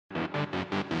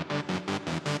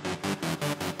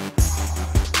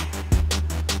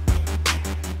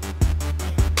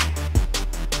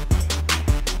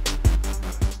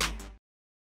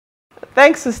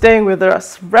Thanks for staying with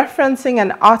us. Referencing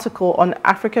an article on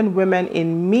African women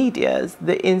in medias,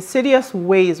 the insidious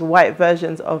ways white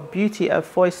versions of beauty are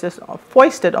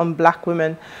foisted on black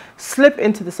women slip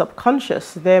into the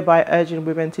subconscious, thereby urging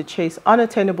women to chase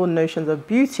unattainable notions of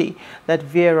beauty that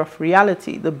veer off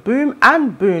reality. The boom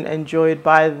and boon enjoyed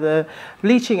by the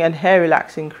bleaching and hair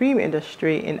relaxing cream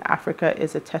industry in Africa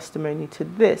is a testimony to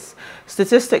this.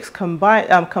 Statistics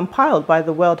compiled by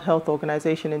the World Health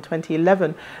Organization in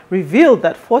 2011 revealed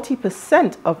that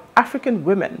 40% of African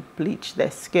women bleach their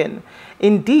skin.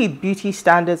 Indeed, beauty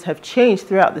standards have changed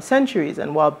throughout the centuries,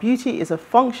 and while beauty is a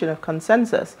function of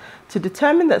consensus, to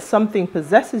determine that something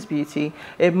possesses beauty,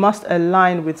 it must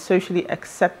align with socially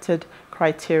accepted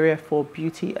criteria for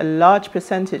beauty. A large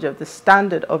percentage of the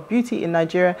standard of beauty in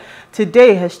Nigeria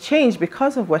today has changed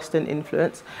because of Western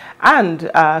influence,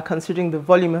 and considering the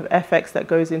volume of FX that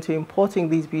goes into importing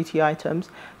these beauty items,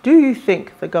 do you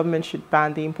think the government should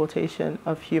ban the importation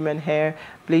of human hair,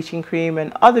 bleaching cream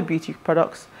and other beauty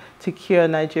products to cure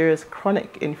Nigeria's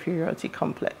chronic inferiority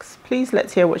complex? Please,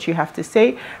 let's hear what you have to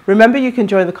say. Remember, you can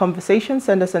join the conversation.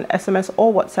 Send us an SMS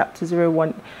or WhatsApp to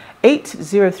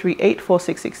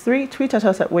 018-038-4663. Tweet at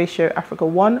us at Waist Show Africa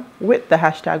 1 with the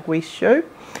hashtag Waist Show.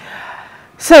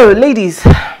 So, ladies,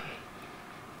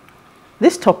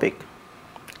 this topic,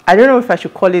 I don't know if I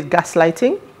should call it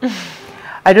gaslighting.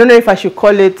 I don't know if I should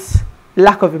call it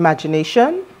lack of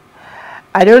imagination.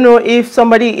 I don't know if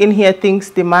somebody in here thinks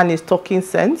the man is talking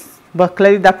sense, but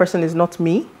clearly that person is not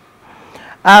me.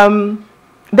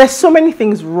 There's so many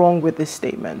things wrong with this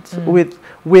statement, with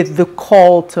the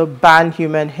call to ban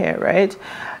human hair, right?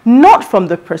 Not from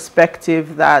the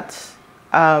perspective that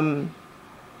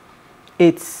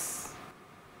he's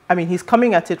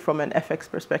coming at it from an FX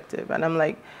perspective. And I'm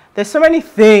like, there's so many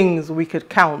things we could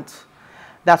count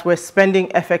that we're spending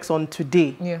FX on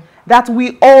today, that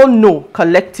we all know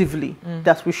collectively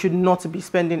that we should not be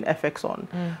spending FX on.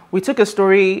 We took a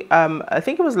story, I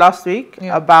think it was last week,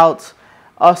 about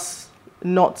us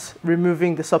not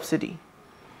removing the subsidy.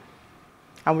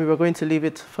 And we were going to leave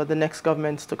it for the next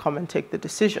government to come and take the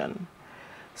decision.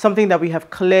 Something that we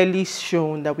have clearly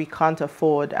shown that we can't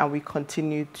afford and we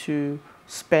continue to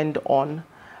spend on.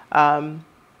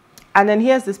 And then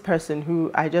here's this person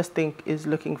who I just think is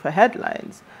looking for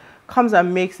headlines, comes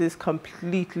and makes this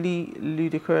completely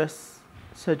ludicrous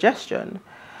suggestion.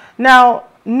 Now,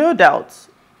 no doubt,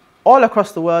 all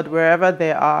across the world, wherever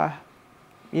there are,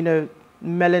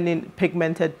 melanin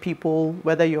pigmented people,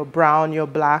 whether you're brown, you're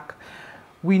black,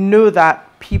 we know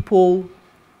that people,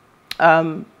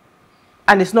 and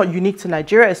it's not unique to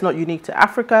Nigeria, it's not unique to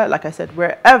Africa. Like I said,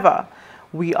 wherever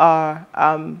we are,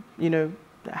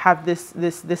 have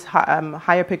this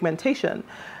higher pigmentation,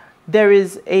 there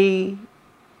is a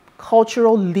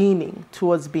cultural leaning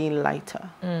towards being lighter,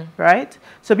 right?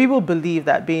 So people believe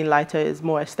that being lighter is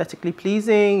more aesthetically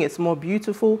pleasing, it's more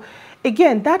beautiful.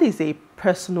 Again, that is a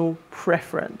personal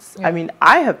preference. I mean,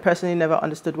 I have personally never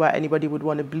understood why anybody would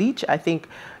want to bleach. I think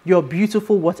you're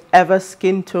beautiful whatever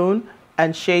skin tone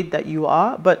and shade that you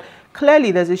are, but clearly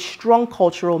there's a strong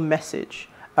cultural message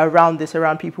around this,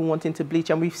 around people wanting to bleach.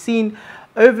 And we've seen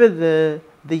over the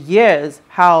years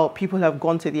how people have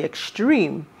gone to the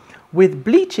extreme with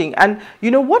bleaching. And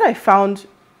what I found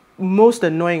most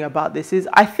annoying about this is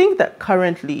I think that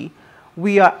currently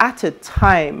we are at a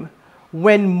time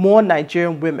when more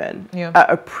Nigerian women are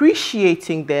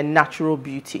appreciating their natural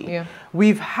beauty.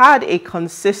 We've had a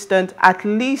consistent, at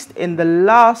least in the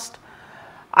last,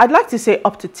 I'd like to say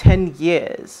up to 10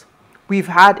 years, we've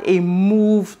had a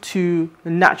move to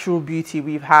natural beauty.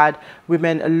 We've had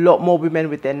women, a lot more women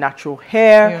with their natural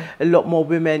hair, a lot more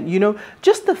women,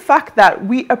 just the fact that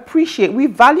we appreciate, we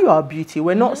value our beauty.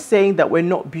 We're not saying that we're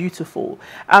not beautiful.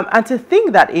 And to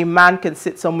think that a man can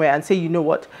sit somewhere and say, you know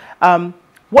what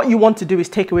you want to do is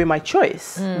take away my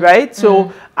choice, right?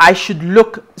 So I should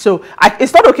look,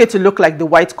 it's not okay to look like the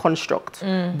white construct,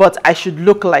 but I should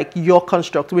look like your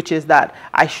construct, which is that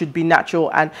I should be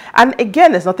natural. And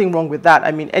again, there's nothing wrong with that.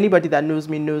 I mean, anybody that knows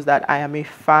me knows that I am a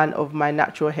fan of my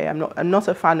natural hair. I'm not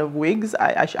a fan of wigs.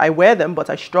 I wear them, but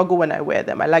I struggle when I wear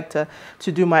them. I like to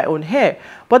do my own hair.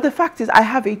 But the fact is, I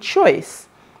have a choice.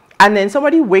 And then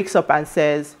somebody wakes up and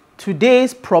says,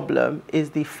 today's problem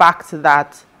is the fact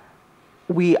that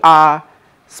we are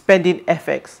spending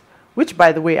FX, which,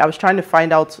 by the way, I was trying to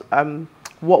find out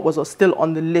what was still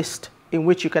on the list in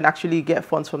which you can actually get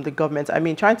funds from the government. I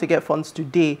mean, trying to get funds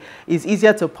today is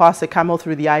easier to pass a camel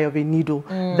through the eye of a needle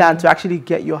than to actually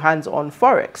get your hands on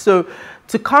Forex. So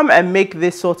to come and make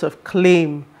this sort of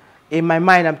claim in my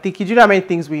mind, I'm thinking, do you know how many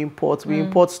things we import? We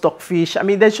import stockfish. I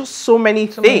mean, there's just so many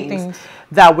things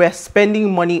that we're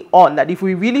spending money on that if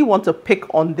we really want to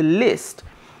pick on the list,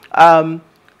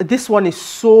 this one is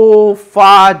so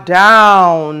far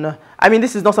down. I mean,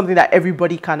 this is not something that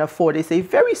everybody can afford. It's a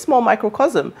very small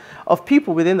microcosm of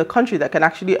people within the country that can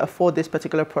actually afford this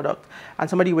particular product. And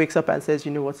somebody wakes up and says,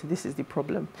 you know what, this is the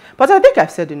problem. But I think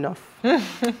I've said enough.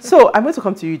 So I'm going to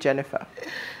come to you, Jennifer.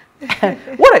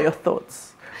 What are your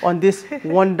thoughts on this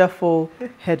wonderful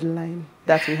headline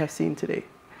that we have seen today?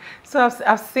 So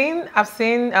I've seen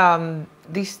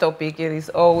this topic. It is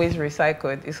always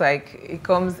recycled. It's like it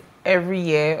comes every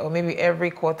year or maybe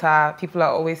every quarter. People are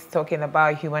always talking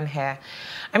about human hair.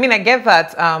 I mean, I get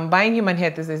that buying human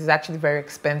hair is actually very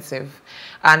expensive,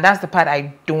 and that's the part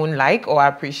I don't like or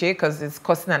appreciate, because it's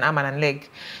costing an arm and a leg.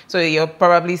 So you're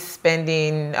probably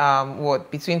spending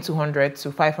what, between 200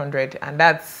 to 500, and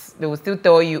they will still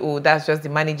tell you, oh, that's just the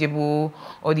manageable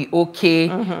or the okay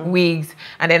wigs.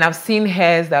 And then I've seen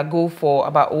hairs that go for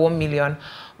about 1 million.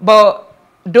 But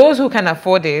those who can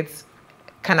afford it,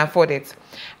 can afford it.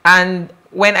 And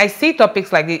when I see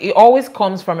topics like this, it always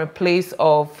comes from a place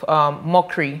of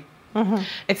mockery.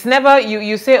 It's never,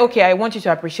 you say, okay, I want you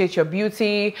to appreciate your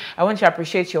beauty. I want you to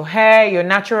appreciate your hair, your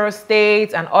natural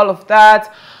state, and all of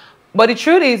that. But the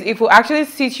truth is, if we actually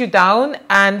sit you down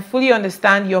and fully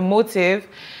understand your motive,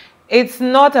 it's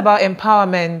not about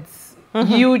empowerment.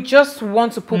 You just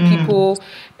want to put people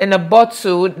in a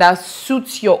bottle that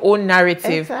suits your own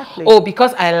narrative. Exactly. Oh,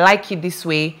 because I like it this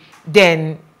way,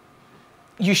 then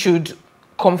you should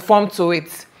conform to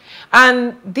it.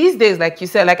 And these days, like you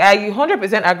said, like I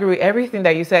 100% agree with everything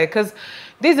that you said, because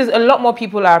these days a lot more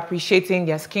people are appreciating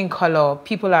their skin color.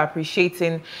 People are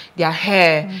appreciating their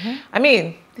hair. I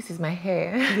mean, this is my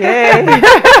hair. Yeah.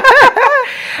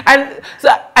 And so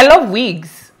I love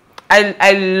wigs.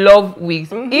 I love wigs.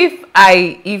 If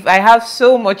I have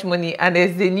so much money and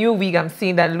there's a new wig I'm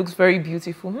seeing that looks very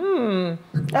beautiful, Of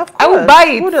course. I will buy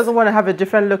it. Who doesn't want to have a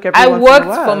different look every I once in a while?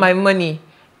 worked for my money.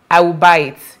 I will buy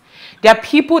it. There are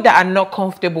people that are not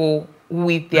comfortable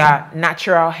with their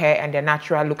natural hair and their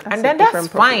natural look, and then that's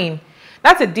fine.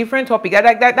 That's a different topic.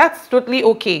 That's totally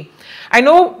okay. I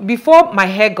know before my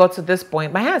hair got to this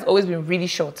point, my hair has always been really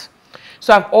short,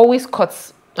 so I've always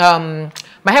cut.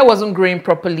 My hair wasn't growing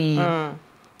properly, so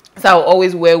I'll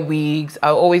always wear wigs.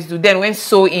 I'll always do. Then when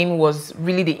sew-in was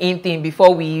really the in thing,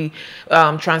 before we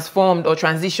transformed or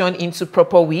transitioned into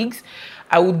proper wigs,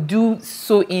 I would do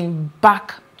sew-in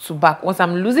back to back. Once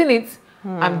I'm losing it,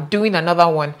 I'm doing another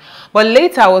one. But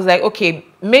later I was like, okay,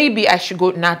 maybe I should go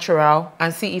natural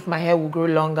and see if my hair will grow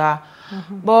longer.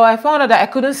 But I found out that I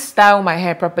couldn't style my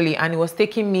hair properly, and it was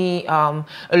taking me a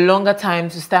longer time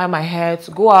to style my hair,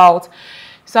 to go out.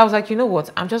 So I was like, you know what?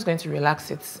 I'm just going to relax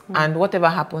it. And whatever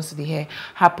happens to the hair,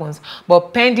 happens.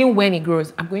 But pending when it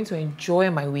grows, I'm going to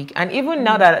enjoy my wig. And even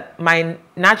now that my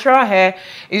natural hair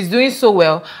is doing so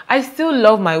well, I still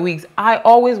love my wigs. I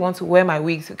always want to wear my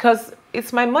wigs because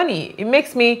it's my money. It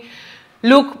makes me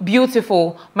look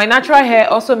beautiful. My natural hair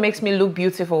also makes me look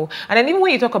beautiful. And then even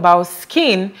when you talk about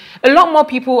skin, a lot more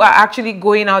people are actually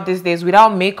going out these days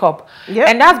without makeup.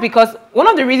 And that's because one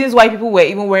of the reasons why people were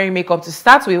even wearing makeup to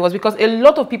start with was because a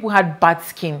lot of people had bad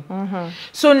skin.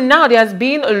 So now there's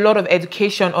been a lot of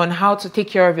education on how to take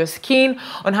care of your skin,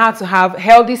 on how to have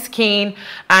healthy skin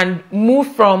and move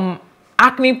from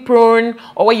acne prone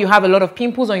or where you have a lot of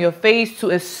pimples on your face to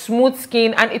a smooth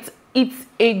skin. And it's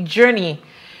a journey.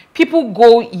 People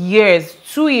go years,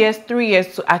 2 years, 3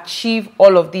 years to achieve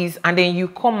all of these, and then you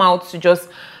come out to just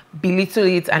belittle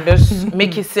it and just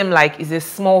make it seem like it's a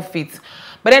small feat.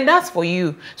 But then that's for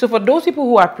you. So for those people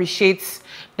who appreciate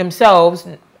themselves,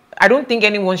 I don't think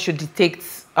anyone should dictate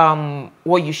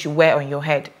what you should wear on your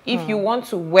head. If you want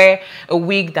to wear a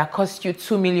wig that costs you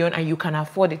 2 million and you can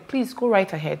afford it, please go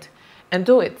right ahead and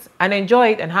do it and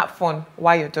enjoy it and have fun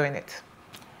while you're doing it.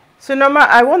 So Norma,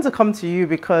 I want to come to you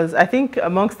because I think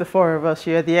amongst the four of us,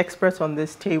 you're the experts on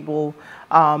this table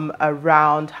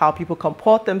around how people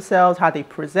comport themselves, how they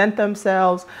present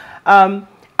themselves. And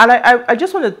I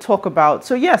just want to talk about,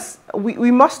 so yes,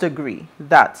 we must agree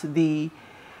that the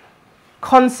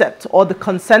concept or the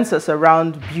consensus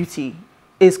around beauty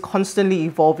is constantly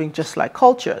evolving, just like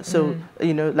culture. So,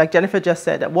 you know, like Jennifer just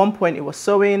said, at one point it was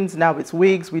sew-ins, now it's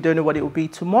wigs. We don't know what it will be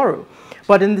tomorrow.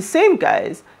 But in the same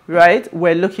guise, right,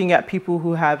 we're looking at people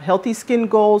who have healthy skin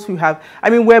goals, who have, I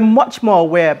mean, we're much more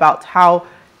aware about how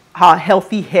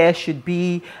healthy hair should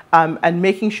be, and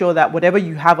making sure that whatever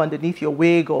you have underneath your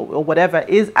wig or whatever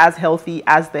is as healthy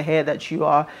as the hair that you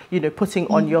are, you know, putting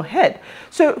on your head.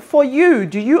 So for you,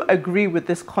 do you agree with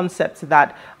this concept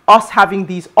that us having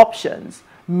these options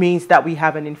means that we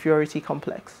have an inferiority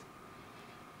complex.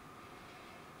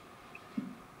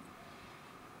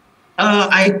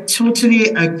 I totally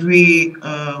agree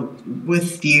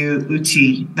with you,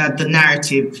 Uti, that the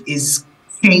narrative is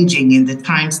changing in the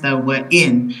times that we're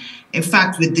in. In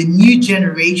fact, with the new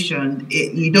generation,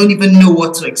 you don't even know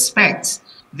what to expect.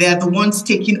 They're the ones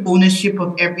taking ownership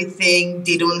of everything.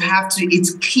 They don't have to.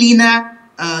 It's cleaner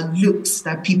looks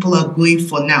that people are going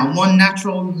for now, more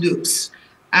natural looks.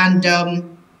 And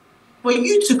for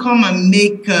you to come and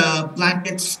make a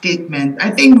blanket statement, I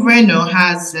think Reno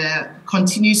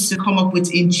continues to come up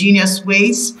with ingenious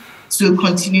ways to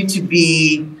continue to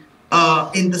be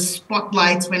in the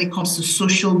spotlight when it comes to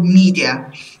social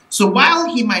media. So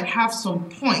while he might have some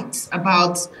points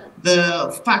about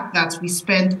the fact that we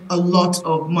spend a lot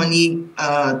of money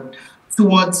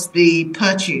towards the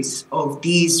purchase of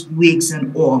these wigs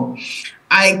and all,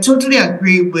 I totally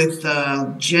agree with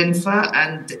Jennifer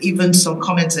and even some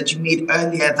comments that you made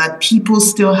earlier that people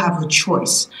still have a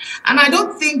choice. And I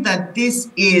don't think that this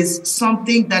is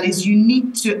something that is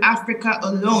unique to Africa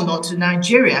alone or to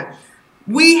Nigeria.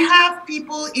 We have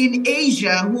people in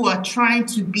Asia who are trying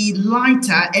to be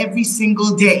lighter every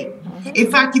single day.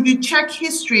 In fact, if you check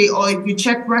history or if you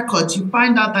check records, you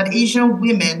find out that Asian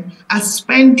women are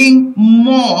spending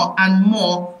more and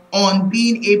more on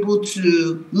being able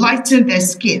to lighten their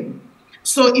skin.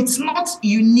 So it's not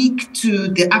unique to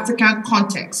the African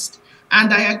context.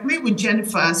 And I agree with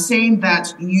Jennifer saying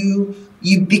that you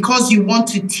because you want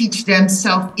to teach them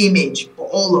self-image,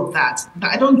 all of that.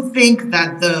 But I don't think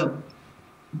that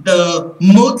the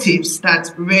motives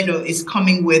that Reno is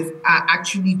coming with are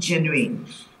actually genuine.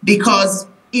 Because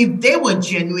if they were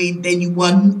genuine, then you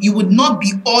would not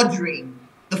be ordering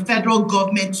the federal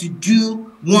government to do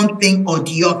one thing or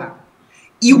the other.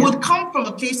 You would come from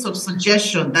a place of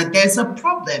suggestion that there's a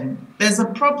problem. There's a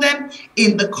problem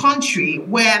in the country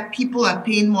where people are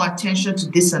paying more attention to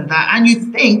this and that, and you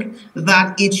think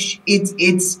that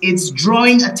it's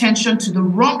drawing attention to the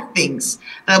wrong things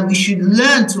that we should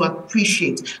learn to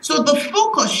appreciate. So the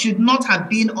focus should not have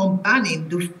been on banning.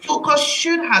 The focus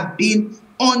should have been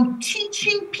on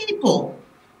teaching people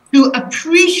to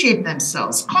appreciate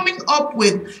themselves, coming up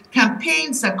with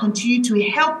campaigns that continue to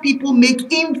help people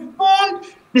make informed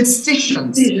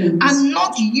decisions and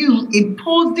not you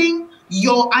imposing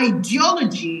your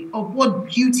ideology of what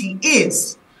beauty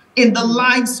is in the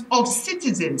lives of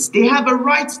citizens. They have a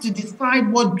right to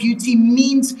decide what beauty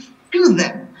means to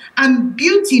them. And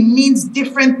beauty means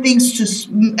different things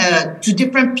to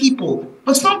different people.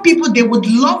 For some people, they would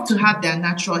love to have their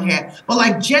natural hair. But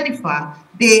like Jennifer,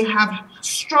 they have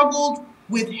struggled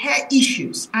with hair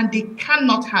issues and they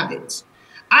cannot have it.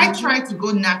 I tried to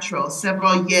go natural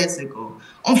several years ago.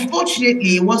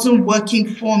 Unfortunately, it wasn't working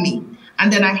for me.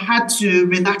 And then I had to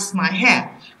relax my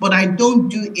hair. But I don't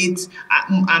do it.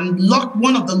 I'm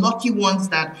one of the lucky ones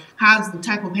that has the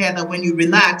type of hair that when you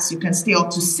relax, you can stay up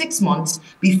to 6 months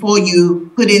before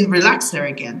you put in relaxer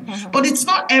again. But it's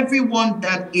not everyone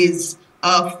that is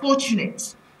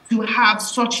fortunate to have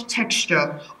such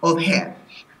texture of hair.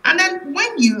 And then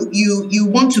when you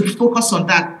want to focus on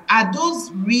that, are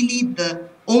those really the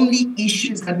only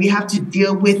issues that we have to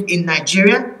deal with in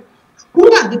Nigeria?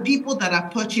 Who are the people that are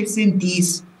purchasing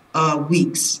these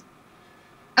wigs?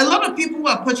 A lot of people who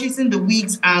are purchasing the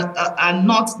wigs are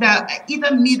not that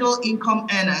either middle income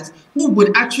earners who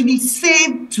would actually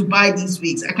save to buy these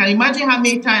wigs. I can imagine how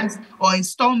many times or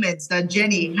installments that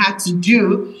Jenny had to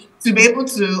do to be able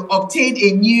to obtain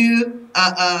a new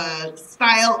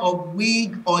style of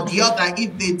wig or the other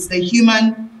if it's the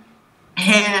human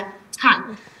hair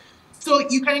type. So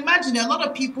you can imagine a lot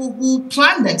of people who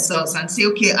plan themselves and say,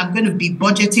 okay, I'm going to be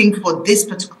budgeting for this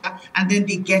particular, and then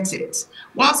they get it.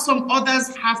 While some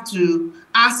others have to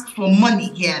ask for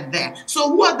money here and there. So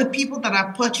who are the people that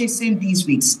are purchasing these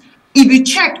wigs? If you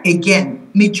check again,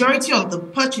 majority of the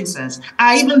purchasers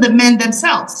are even the men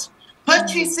themselves,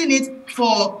 purchasing it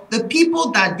for the people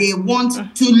that they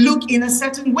want to look in a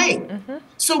certain way.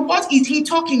 So what is he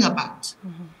talking about?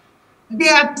 They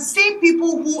are the same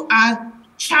people who are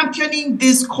championing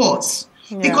this cause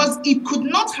because it could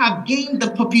not have gained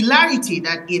the popularity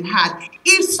that it had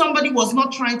if somebody was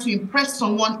not trying to impress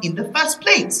someone in the first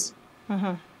place.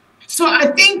 So I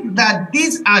think that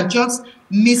these are just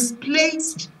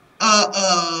misplaced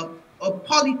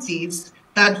politics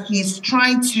that he's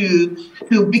trying to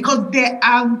because there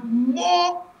are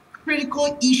more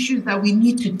critical issues that we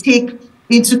need to take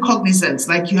into cognizance,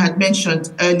 like you had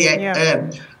mentioned earlier,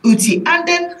 Uti. And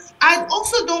then I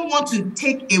also don't want to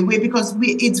take away, because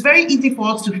it's very easy for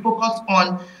us to focus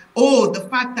on oh, the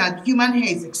fact that human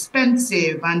hair is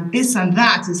expensive and this and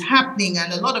that is happening,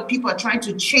 and a lot of people are trying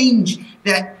to change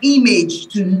their image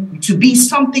to be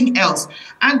something else,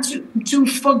 and to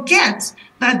forget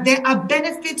that there are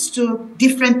benefits to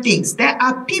different things. There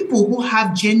are people who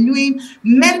have genuine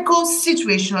medical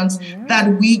situations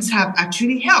that wigs have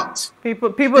actually helped. People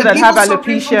that have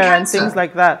alopecia and things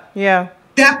like that. Yeah.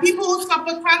 There are people who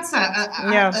suffer cancer.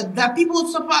 There are people who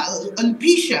suffer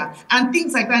alopecia and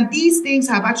things like that. And these things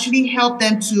have actually helped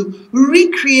them to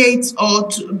recreate or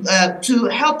to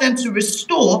help them to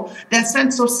restore their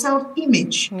sense of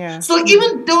self-image. Yeah. So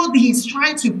even though he's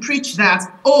trying to preach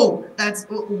that,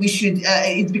 we should,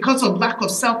 it's because of lack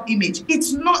of self-image,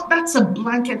 it's not. That's a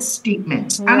blanket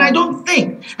statement. Yeah. And I don't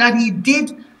think that he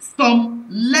did some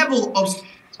level of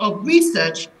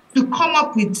research to come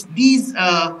up with these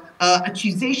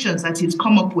accusations that he's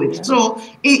come up with. So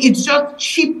it's just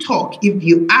cheap talk, if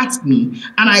you ask me.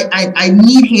 And I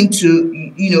need him to,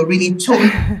 really tone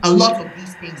a lot of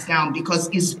these things down, because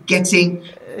it's getting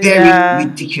very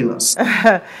ridiculous.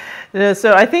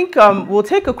 So I think we'll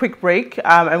take a quick break.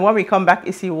 And when we come back,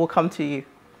 Issy will come to you.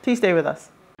 Please stay with us.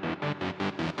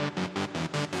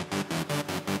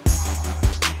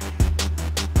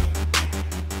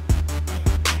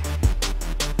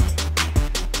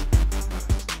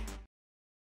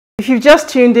 If you've just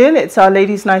tuned in, it's our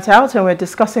Ladies' Night Out and we're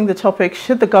discussing the topic,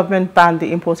 should the government ban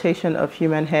the importation of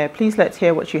human hair? Please let's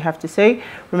hear what you have to say.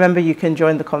 Remember, you can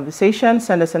join the conversation,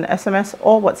 send us an SMS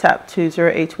or WhatsApp to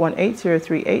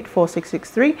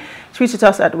 0818-038-4663. Tweet at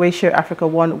us at Wayshow Africa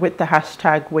 1 with the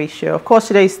hashtag Wayshow. Of course,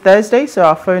 today is Thursday, so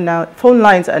our phone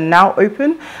lines are now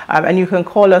open, and you can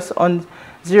call us on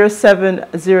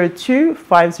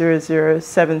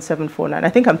 0702-500-7749. I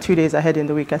think I'm 2 days ahead in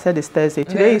the week. I said it's Thursday.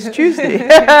 Today is Tuesday.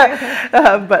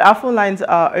 But our phone lines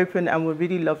are open and we'd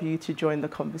really love you to join the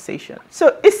conversation.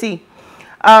 So, Issy,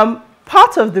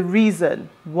 part of the reason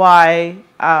why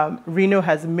Reno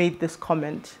has made this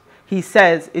comment, he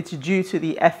says it's due to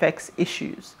the FX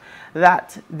issues,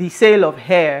 that the sale of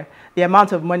hair, the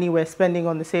amount of money we're spending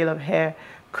on the sale of hair,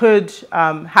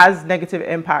 has negative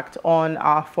impact on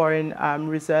our foreign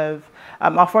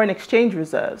our foreign exchange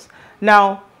reserves.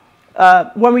 Now,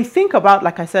 when we think about,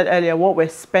 like I said earlier, what we're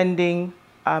spending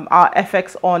our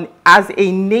FX on as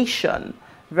a nation,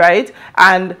 right,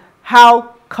 and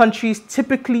how countries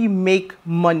typically make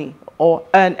money or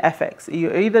earn FX,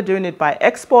 you're either doing it by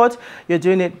export, you're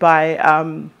doing it by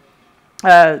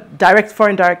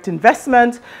foreign direct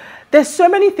investment. There's so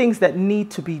many things that need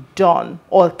to be done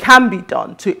or can be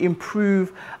done to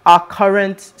improve our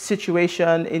current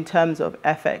situation in terms of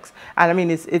FX. And I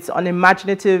mean, it's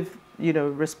unimaginative,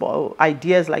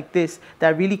 ideas like this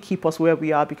that really keep us where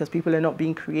we are, because people are not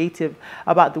being creative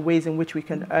about the ways in which we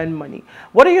can earn money.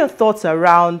 What are your thoughts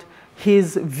around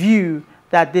his view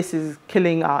that this is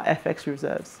killing our FX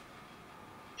reserves?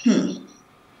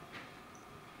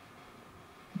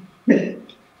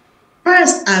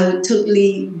 First, I would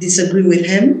totally disagree with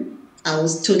him. I would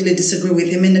totally disagree with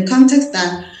him in the context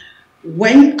that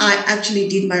when I actually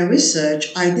did my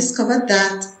research, I discovered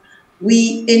that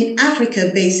in Africa,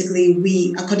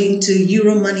 basically, according to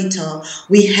Euromonitor,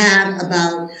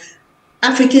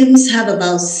 Africans have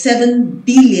about 7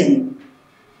 billion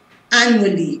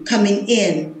annually coming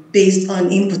in based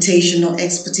on importation or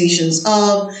exportations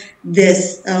of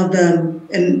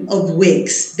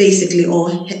wigs, basically,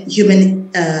 or human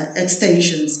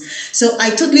extensions. So I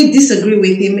totally disagree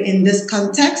with him in this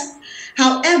context.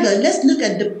 However, let's look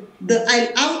at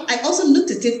I also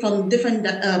looked at it from different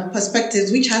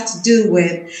perspectives, which has to do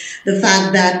with the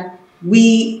fact that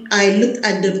I looked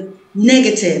at the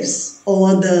negatives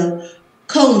or the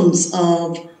cons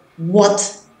of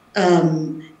what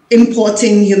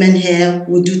importing human hair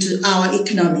will do to our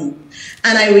economy.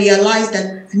 And I realized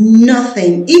that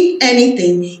nothing, if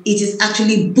anything, it is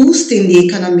actually boosting the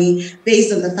economy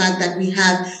based on the fact that we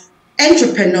have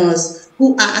entrepreneurs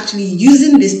who are actually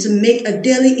using this to make a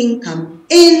daily income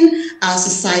in our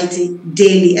society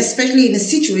daily, especially in a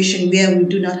situation where we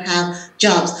do not have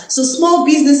jobs. So small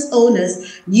business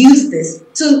owners use this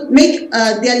to make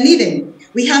their living.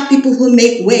 We have people who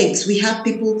make wigs. We have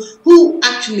people who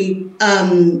actually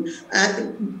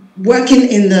working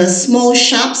in the small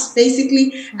shops,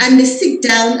 basically, and they sit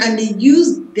down and they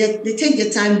take their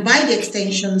time, buy the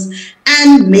extensions,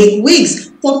 and make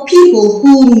wigs for people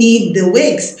who need the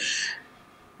wigs.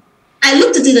 I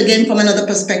looked at it again from another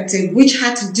perspective, which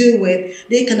had to do with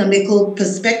the economical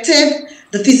perspective,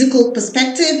 the physical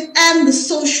perspective, and the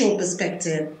social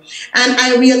perspective. And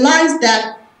I realized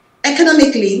that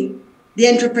economically, the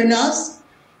entrepreneurs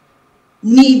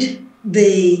need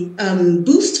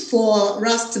boost for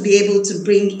us to be able to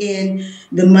bring in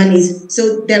the monies.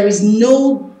 So there is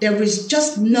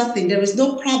just nothing. There is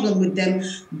no problem with them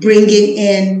bringing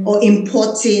in or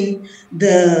importing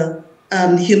the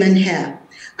human hair.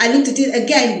 I looked at it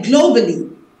again globally.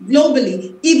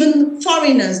 Globally, even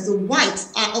foreigners, the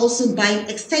whites, are also buying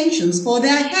extensions for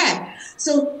their hair.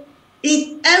 So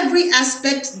in every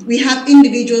aspect, we have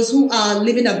individuals who are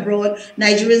living abroad,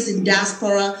 Nigerians in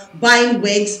diaspora, buying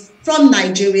wigs from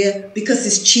Nigeria because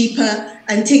it's cheaper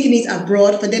and taking it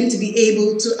abroad for them to be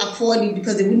able to afford it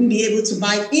because they wouldn't be able to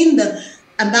buy in the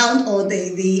amount or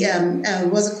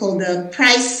the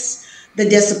price that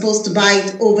they're supposed to buy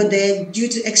it over there due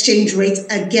to exchange rates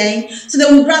again. So they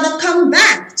would rather come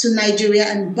back to Nigeria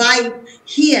and buy it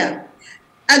here.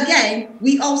 Again,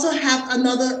 we also have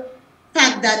another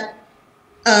fact that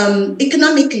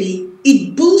economically,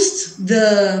 it boosts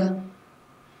the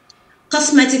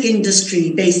cosmetic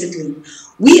industry, basically.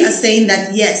 We are saying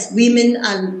that, yes, women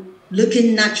are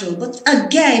looking natural, but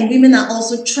again, women are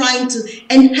also trying to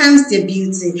enhance their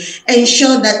beauty,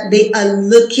 ensure that they are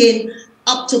looking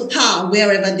up to par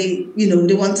wherever they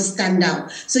want to stand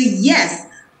out. So yes,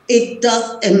 it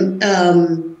does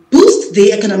boost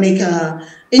the economic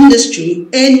industry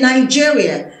in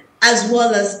Nigeria as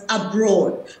well as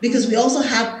abroad, because we also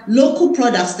have local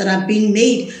products that are being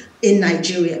made in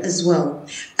Nigeria as well.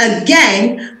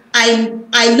 Again,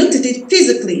 I looked at it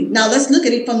physically. Now let's look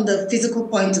at it from the physical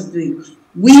point of view.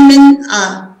 Women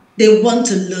they want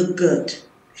to look good.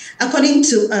 According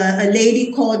to a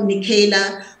lady called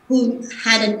Michaela, who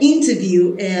had an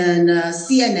interview in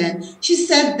CNN, she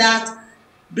said that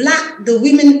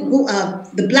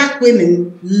the black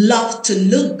women love to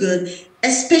look good,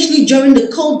 especially during the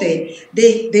COVID.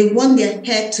 They want their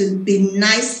hair to be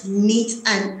nice, neat,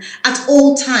 and at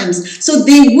all times. So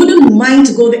they wouldn't mind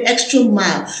to go the extra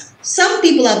mile. Some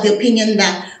people have the opinion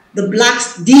that the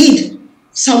blacks did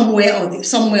somewhere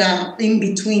in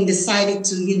between decided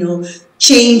to,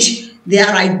 change their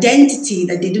identity,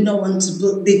 that they do not want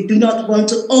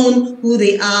to own who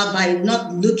they are by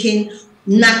not looking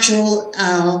natural,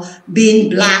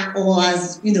 being black, or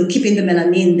as keeping the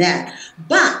melanin there.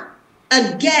 But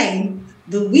again,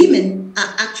 the women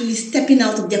are actually stepping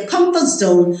out of their comfort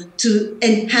zone to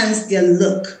enhance their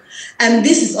look. And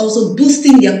this is also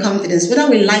boosting their confidence, whether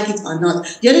we like it or not.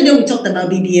 The other day we talked about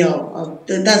BBL,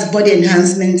 that's body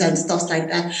enhancement and stuff like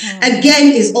that.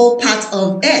 Again, is all part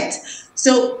of it.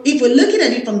 So if we're looking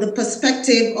at it from the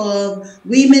perspective of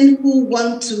women who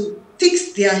want to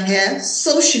fix their hair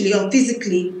socially or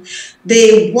physically,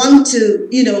 they want to,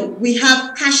 we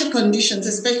have harsher conditions,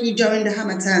 especially during the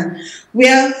Harmattan,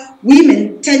 where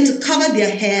women tend to cover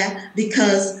their hair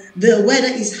because the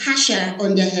weather is harsher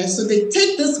on their hair. So they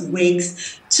take those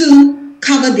wigs to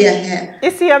cover their hair.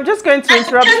 Issy, I'm just going to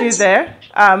interrupt you there.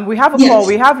 We have a call.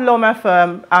 We have Loma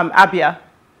from Abia.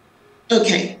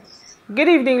 Okay. Good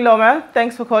evening, Loma.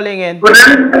 Thanks for calling in. Good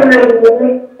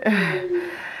evening.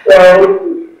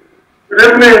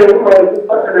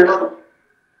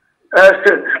 As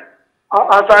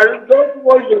I don't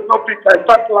watch the topic, I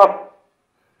start laughing.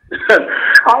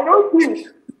 I don't think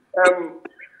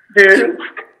the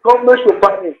government should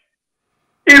panic.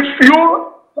 If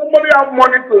somebody have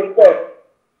money to invest,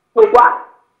 so what?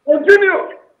 Continue.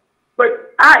 But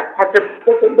as a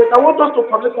person, but I want us to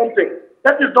forget something.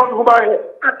 That is not human hair.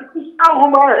 Artificial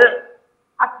human hair.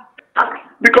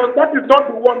 Because that is not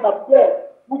the one that God,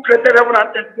 who created heaven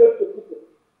and earth, gave to people.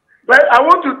 But I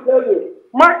want to tell you,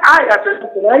 as a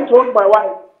person, I told my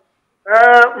wife,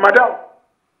 Madam,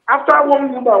 after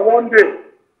one woman one day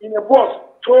in a bus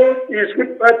told his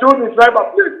driver,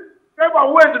 please,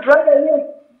 driver, where the driver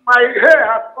went? My hair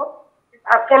has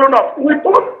fallen off. We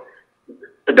thought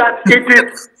that it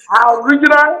is our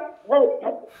original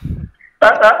hair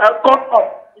cut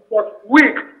off. It was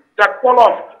wig that fell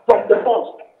off from the bus.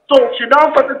 So she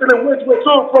now started telling, wait.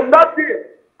 So from that day,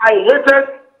 I hated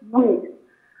wig.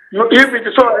 So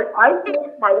I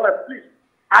told my wife, please,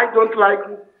 I don't like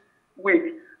wig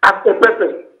as a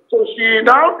person. So she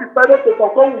now decided to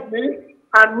perform with me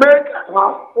and make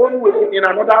her own wig in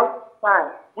another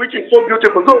style, which is so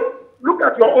beautiful. So look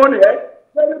at your own hair,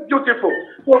 very beautiful.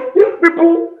 So if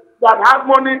people that have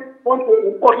money want to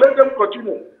import, let them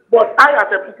continue. But I, as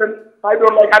a person, I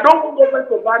don't want government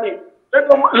to ban it. Let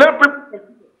people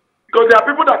continue. Because there are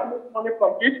people that make money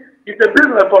from it. It's a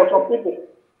business for some people.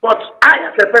 But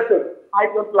I, as a person, I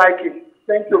don't like it.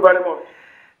 Thank you very much.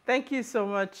 Thank you so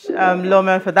much,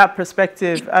 Loma, for that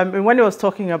perspective. When he was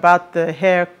talking about the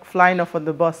hair flying off on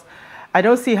the bus, I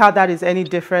don't see how that is any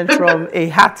different from a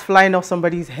hat flying off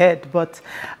somebody's head. But,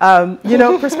 you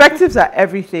know, perspectives are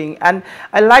everything. And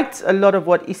I liked a lot of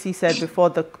what Isi said before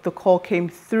the call came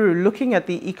through, looking at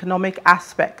the economic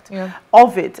aspect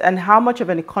of it and how much of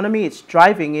an economy it's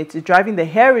driving. It's driving the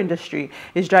hair industry,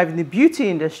 it's driving the beauty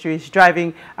industry, it's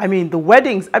driving, I mean, the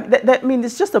weddings. I mean,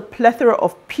 it's just a plethora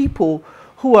of people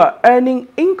who are earning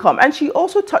income. And she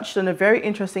also touched on a very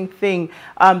interesting thing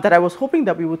that I was hoping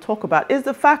that we would talk about, is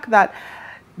the fact that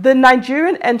the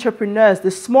Nigerian entrepreneurs, the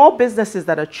small businesses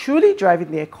that are truly driving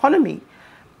the economy,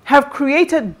 have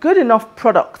created good enough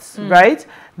products, right,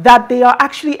 that they are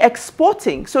actually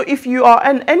exporting. So if you are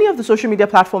on any of the social media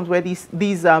platforms where these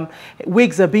wigs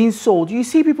are being sold, you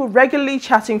see people regularly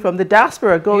chatting from the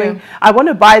diaspora going, I want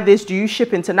to buy this, do you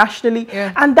ship internationally?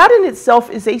 And that in itself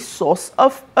is a source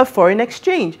of foreign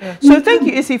exchange. So thank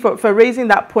you, Isi, for raising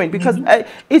that point, because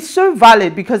it's so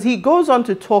valid, because he goes on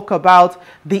to talk about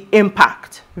the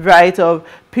impact, right, of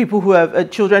people who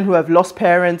have children who have lost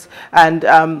parents, and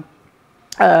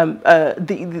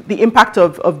the impact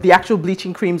of the actual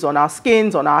bleaching creams on our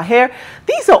skins, on our hair.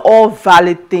 These are all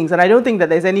valid things, and I don't think that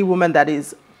there's any woman that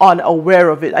is unaware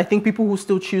of it. I think people who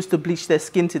still choose to bleach their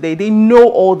skin today, they know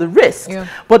all the risks,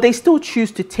 but they still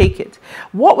choose to take it.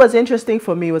 What was interesting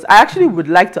for me was I actually would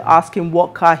like to ask him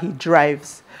what car he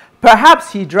drives.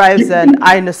 Perhaps he drives an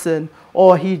Ineson,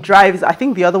 or he drives, I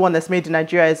think the other one that's made in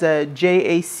Nigeria is a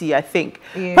JAC, I think.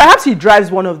 Perhaps he drives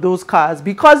one of those cars,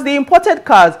 because the imported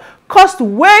cars cost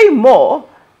way more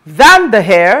than the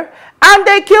hair, and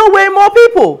they kill way more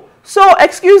people. So,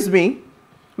 excuse me,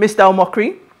 Mr.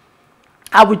 Omokri,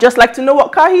 I would just like to know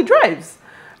what car he drives.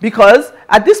 Because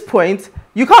at this point,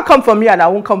 you can't come for me and I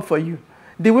won't come for you.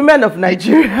 The women of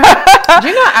Nigeria. Do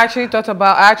you know, I actually talked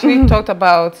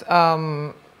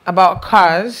about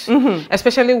cars,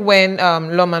 especially when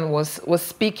Loman was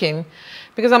speaking,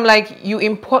 because I'm like, you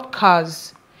import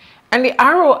cars, and the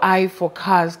ROI for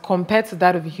cars compared to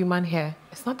that of human hair,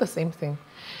 it's not the same thing.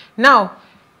 Now,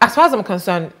 as far as I'm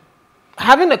concerned,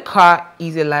 having a car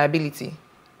is a liability,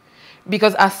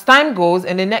 because as time goes,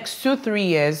 in the next 2-3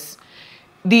 years,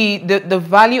 the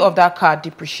value of that car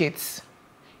depreciates.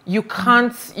 You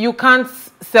can't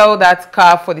sell that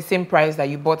car for the same price that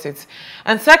you bought it.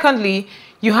 And secondly,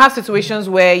 you have situations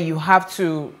where you have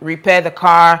to repair the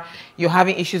car, you're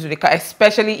having issues with the car,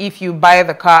 especially if you buy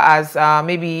the car as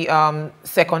maybe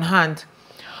second hand.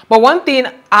 But one thing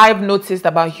I've noticed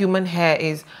about human hair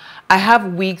is I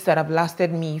have wigs that have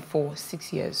lasted me for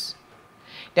 6 years.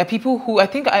 There are people who, I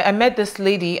think I met this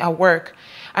lady at work,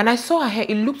 and I saw her hair,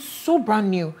 it looked so brand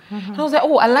new. And I was like,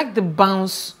 oh, I like the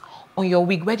bounce on your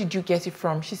wig. Where did you get it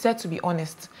from? She said, to be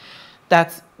honest,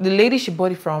 that the lady she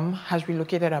bought it from has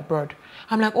relocated abroad.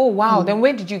 I'm like, oh, wow. Then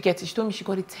when did you get it? She told me she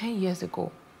got it 10 years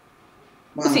ago.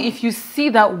 Wow. See, if you see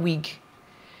that wig,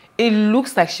 it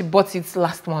looks like she bought it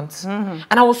last month. And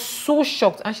I was so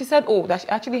shocked. And she said, oh, that she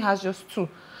actually has just 2.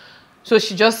 So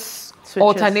she just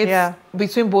alternates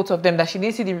between both of them, that she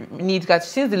didn't see the need, because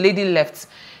since the lady left,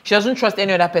 she doesn't trust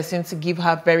any other person to give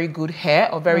her very good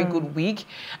hair or very good wig.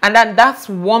 And that's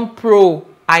one pro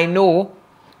I know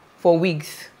for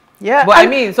wigs. Yeah, but I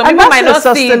mean, some people might not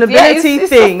see it. It's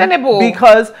sustainable.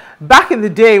 Because back in the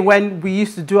day when we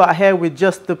used to do our hair with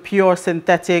just the pure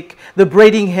synthetic, the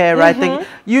braiding hair, right thing,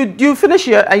 you finish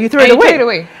it and you throw it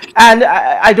away. And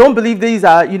I don't believe these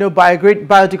are, you know,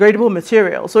 biodegradable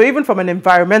material. So even from an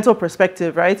environmental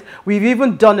perspective, right, we've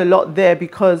even done a lot there,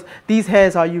 because these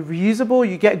hairs are reusable,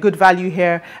 you get good value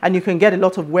hair, and you can get a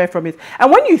lot of wear from it.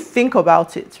 And when you think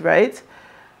about it, right,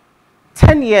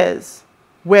 10 years,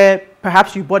 where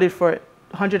perhaps you bought it for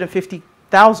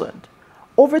 150,000.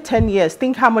 Over 10 years,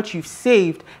 think how much you've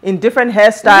saved in different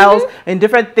hairstyles, in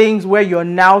different things where you're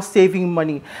now saving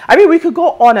money. I mean, we could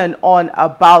go on and on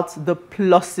about the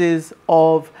pluses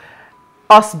of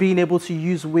us being able to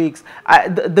use wigs.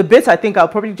 The bit, I think I'll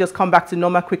probably just come back to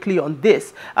Norma quickly on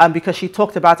this, because she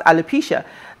talked about alopecia.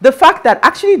 The fact that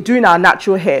actually doing our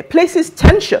natural hair places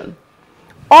tension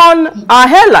on our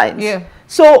hairlines.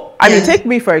 So, I mean, take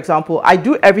me, for example. I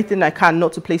do everything I can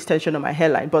not to place tension on my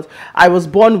hairline, but I was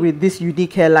born with this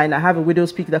unique hairline. I have a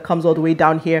widow's peak that comes all the way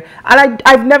down here. And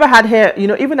I've never had hair, you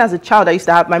know, even as a child, I used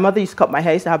to have, my mother used to cut my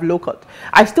hair, I used to have low cut.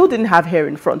 I still didn't have hair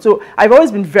in front. So, I've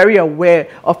always been very aware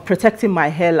of protecting my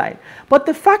hairline. But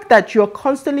the fact that you're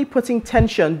constantly putting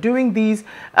tension, doing these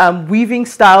weaving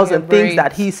styles and things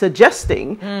that he's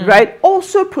suggesting, right,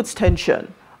 also puts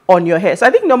tension on your hair. So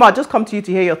I think, Norma, I'll just come to you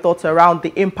to hear your thoughts around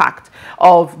the impact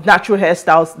of natural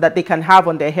hairstyles that they can have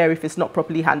on their hair if it's not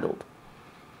properly handled.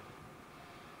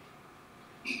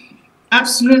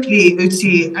 Absolutely,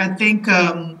 Uti. I think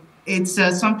It's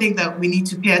something that we need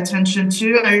to pay attention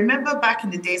to. I remember back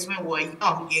in the days when we were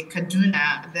young in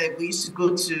Kaduna, that we used to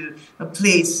go to a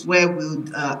place where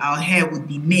our hair would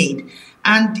be made.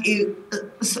 And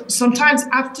sometimes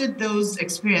after those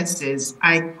experiences,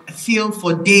 I feel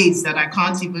for days that I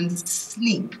can't even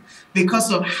sleep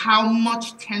because of how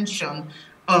much tension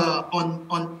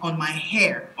on my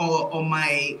hair or on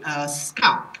my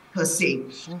scalp per se.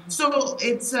 Mm-hmm. So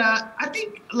it's I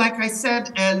think, like I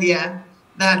said earlier,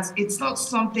 that it's not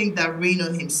something that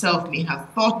Reno himself may have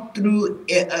thought through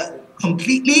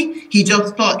completely. He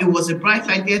just thought it was a bright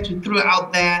idea to throw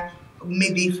out there,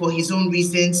 maybe for his own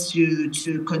reasons,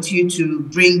 to continue to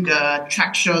bring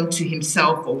traction to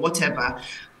himself or whatever,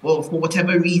 or for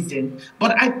whatever reason.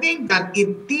 But I think that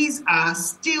these are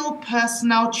still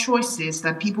personal choices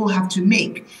that people have to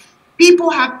make. People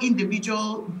have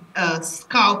individual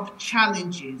scalp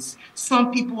challenges. Some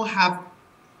people have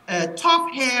tough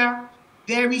hair,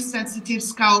 very sensitive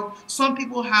scalp. Some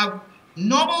people have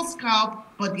normal scalp,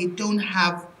 but they don't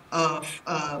have a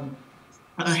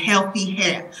healthy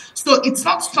hair. So it's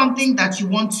not something that you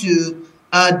want to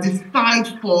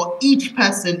decide for each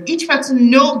person. Each person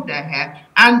knows their hair.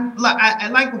 And I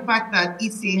like the fact that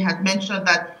Isi had mentioned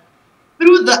that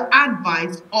through the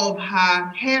advice of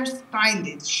her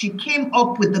hairstylist, she came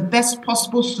up with the best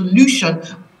possible solution,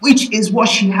 which is what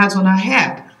she has on her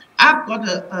hair. I've got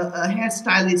a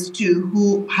hairstylist too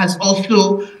who has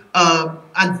also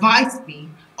advised me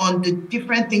on the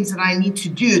different things that I need to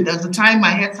do. There's a time my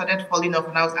hair started falling off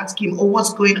and I was asking him, oh,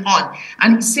 what's going on?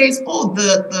 And he says, oh,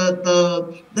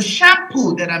 the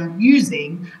shampoo that I'm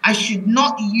using, I should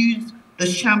not use the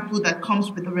shampoo that comes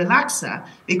with the relaxer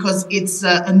because it's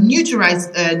a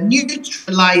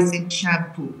neutralizing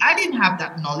shampoo. I didn't have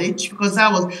that knowledge because I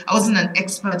wasn't an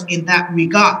expert in that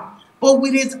regard. But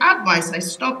with his advice, I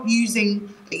stopped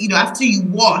using, after you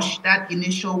wash, that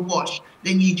initial wash,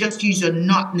 then you just use your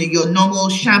normal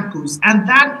shampoos. And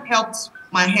that helps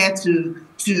my hair to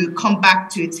come back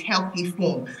to its healthy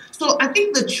form. So I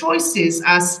think the choices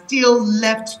are still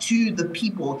left to the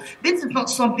people. This is not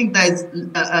something that is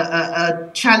a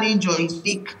challenge or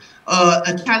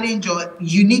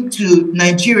unique to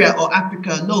Nigeria or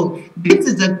Africa alone. This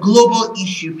is a global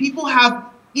issue. People have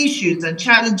issues and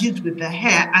challenges with their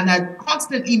hair and are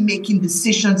constantly making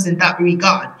decisions in that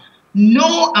regard.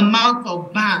 No amount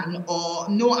of ban or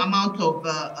no amount of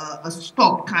a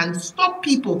stop can stop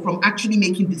people from actually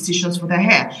making decisions for their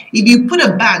hair. If you put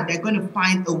a ban, they're going to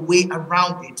find a way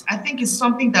around it. I think it's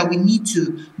something that we need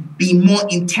to be more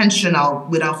intentional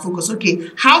with our focus. Okay,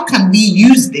 how can we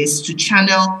use this to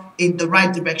channel in the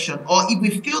right direction? Or if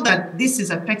we feel that this is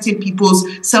affecting people's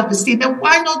self-esteem, then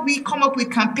why not we come up with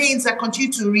campaigns that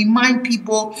continue to remind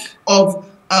people of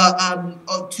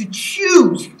to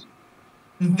choose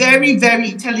very, very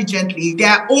intelligently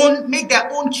make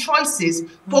their own choices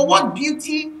for what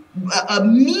beauty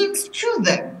means to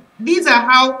them. These are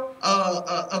how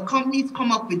companies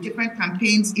come up with different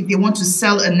campaigns if they want to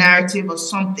sell a narrative or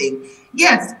something.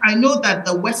 Yes, I know that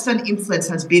the Western influence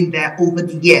has been there over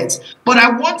the years, but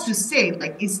I want to say,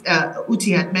 like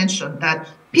Uti had mentioned, that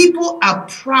people are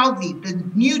proudly, the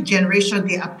new generation,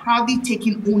 they are proudly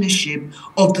taking ownership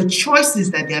of the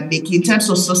choices that they're making in terms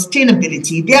of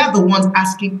sustainability. They are the ones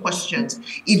asking questions.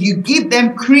 If you give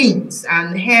them creams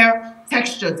and hair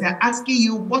textures, they're asking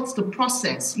you, what's the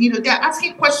process? They're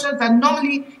asking questions that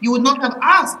normally you would not have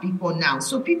asked before now.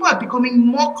 So people are becoming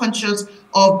more conscious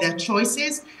of their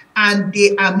choices and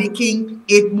they are making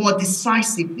it more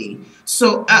decisively.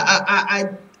 So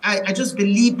I just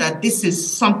believe that this is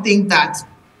something that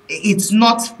it's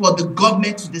not for the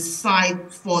government to decide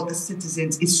for the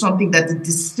citizens. It's something that the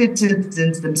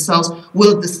citizens themselves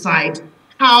will decide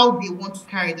how they want to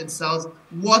carry themselves,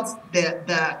 what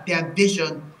their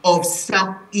vision of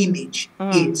self-image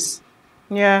is.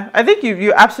 Yeah, I think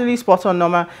you're absolutely spot on,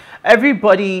 Norma.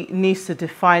 Everybody needs to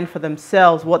define for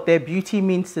themselves what their beauty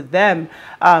means to them,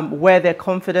 where their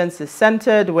confidence is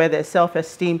centered, where their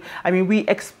self-esteem. I mean, we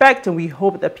expect and we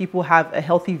hope that people have a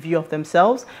healthy view of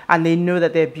themselves and they know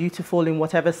that they're beautiful in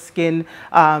whatever skin,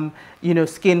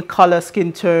 skin color,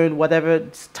 skin tone, whatever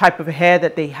type of hair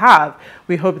that they have.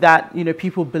 We hope that,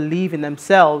 people believe in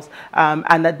themselves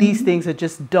and that these things are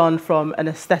just done from an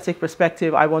aesthetic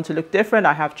perspective. I want to look different.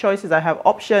 I have choices. I have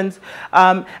options.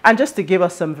 And just to give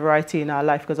us some variety in our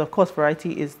life, because of course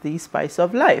variety is the spice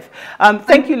of life.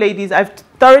 Thank you, ladies. I've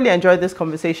thoroughly enjoyed this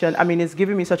conversation. I mean, it's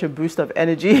given me such a boost of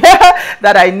energy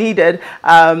that I needed.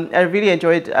 I really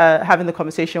enjoyed having the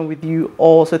conversation with you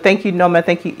all. So thank you, Noma.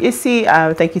 Thank you, Issy.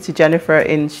 Thank you to Jennifer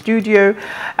in studio.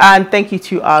 And thank you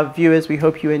to our viewers. We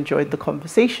hope you enjoyed the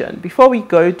conversation. Before we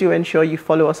go, do ensure you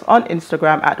follow us on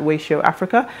Instagram at Wayshow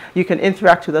Africa. You can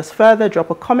interact with us further, drop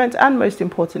a comment, and most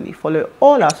importantly, follow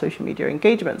all our social media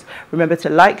engagements. Remember to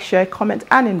like, share, comment,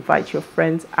 and invite your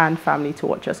friends and family to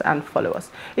watch us and follow us.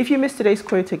 If you missed today's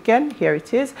quote again, here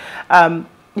it is.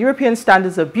 European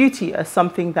standards of beauty are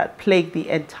something that plague the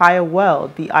entire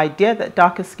world. The idea that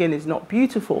darker skin is not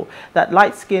beautiful, that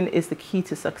light skin is the key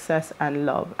to success and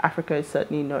love. Africa is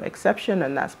certainly no exception,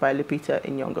 and that's by Lupita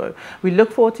Nyong'o. We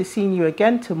look forward to seeing you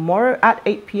again tomorrow at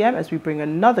 8 p.m. as we bring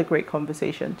another great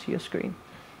conversation to your screen.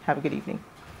 Have a good evening.